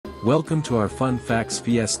Welcome to our Fun Facts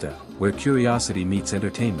Fiesta, where curiosity meets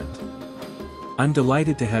entertainment. I'm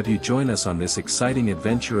delighted to have you join us on this exciting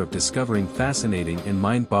adventure of discovering fascinating and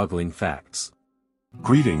mind-boggling facts.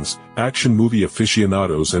 Greetings, action movie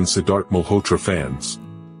aficionados and Sidharth Malhotra fans.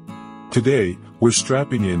 Today, we're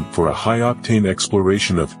strapping in for a high-octane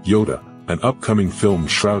exploration of Yodha, an upcoming film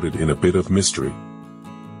shrouded in a bit of mystery.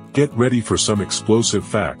 Get ready for some explosive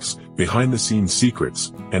facts, behind-the-scenes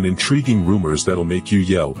secrets, and intriguing rumors that'll make you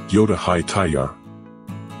yell, Yodha hi taiyaar.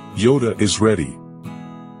 Yodha is ready.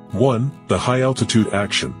 1. The high-altitude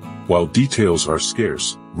action. While details are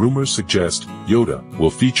scarce, rumors suggest Yodha will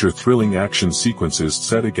feature thrilling action sequences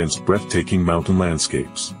set against breathtaking mountain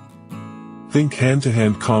landscapes. Think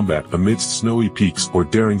hand-to-hand combat amidst snowy peaks or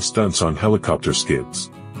daring stunts on helicopter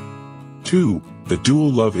skids. 2. The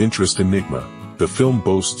dual love interest enigma. The film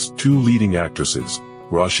boasts two leading actresses,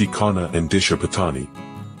 Raashi Khanna and Disha Patani.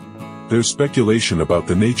 There's speculation about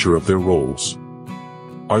the nature of their roles.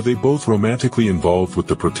 Are they both romantically involved with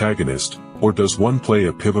the protagonist, or does one play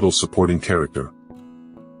a pivotal supporting character?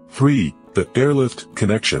 3. The airlift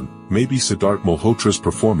connection. Maybe Sidharth Malhotra's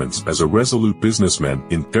performance as a resolute businessman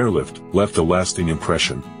in Airlift left a lasting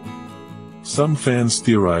impression. Some fans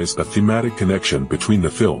theorize a thematic connection between the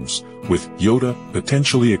films, with Yodha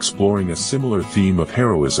potentially exploring a similar theme of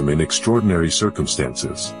heroism in extraordinary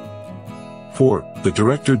circumstances. 4. The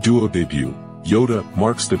director duo debut. Yodha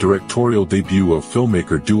marks the directorial debut of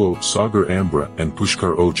filmmaker duo Sagar Amra and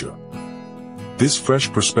Pushkar Ojha. This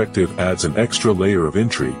fresh perspective adds an extra layer of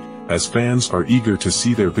intrigue, as fans are eager to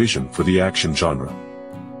see their vision for the action genre.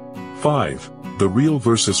 5. The real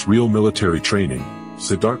versus real military training.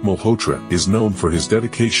 Sidharth Malhotra is known for his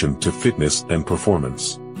dedication to fitness and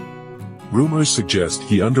performance. Rumors suggest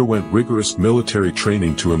he underwent rigorous military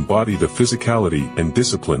training to embody the physicality and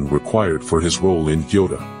discipline required for his role in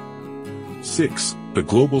Yodha. 6. The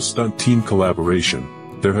global stunt team collaboration.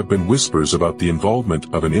 There have been whispers about the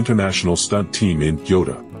involvement of an international stunt team in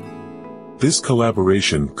Yodha. This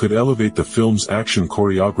collaboration could elevate the film's action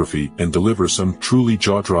choreography and deliver some truly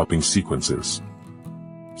jaw-dropping sequences.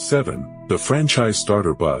 7. The franchise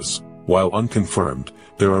starter buzz. While unconfirmed,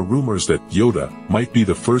 there are rumors that Yodha might be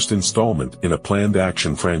the first installment in a planned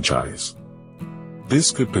action franchise. This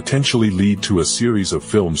could potentially lead to a series of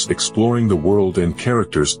films exploring the world and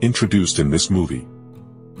characters introduced in this movie.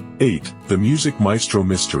 8. The music maestro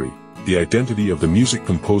mystery. The identity of the music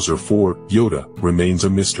composer for Yodha remains a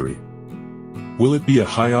mystery. Will it be a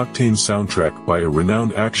high-octane soundtrack by a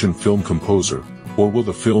renowned action film composer, or will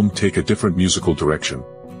the film take a different musical direction?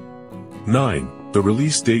 9. The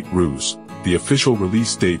release date ruse. The official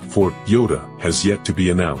release date for Yodha has yet to be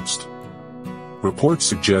announced. Reports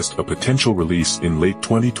suggest a potential release in late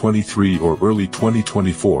 2023 or early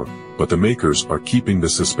 2024, but the makers are keeping the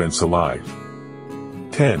suspense alive.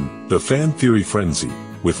 10. The fan theory frenzy.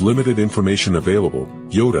 With limited information available,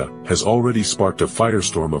 Yodha has already sparked a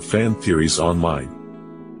firestorm of fan theories online.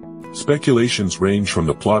 Speculations range from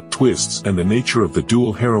the plot twists and the nature of the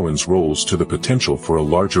dual heroines' roles to the potential for a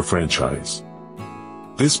larger franchise.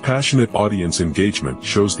 This passionate audience engagement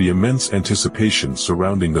shows the immense anticipation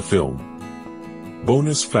surrounding the film.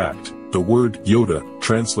 Bonus fact: the word Yodha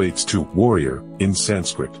translates to warrior in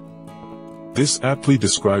Sanskrit. This aptly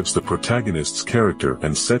describes the protagonist's character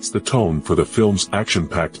and sets the tone for the film's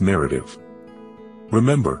action-packed narrative.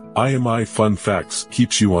 Remember, IMI Fun Facts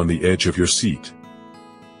keeps you on the edge of your seat.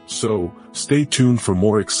 So, stay tuned for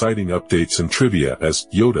more exciting updates and trivia as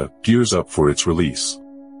Yodha gears up for its release.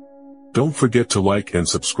 Don't forget to like and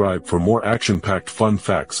subscribe for more action-packed fun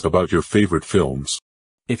facts about your favorite films.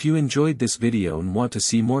 If you enjoyed this video and want to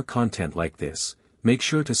see more content like this, make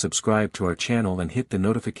sure to subscribe to our channel and hit the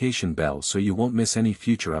notification bell so you won't miss any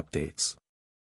future updates.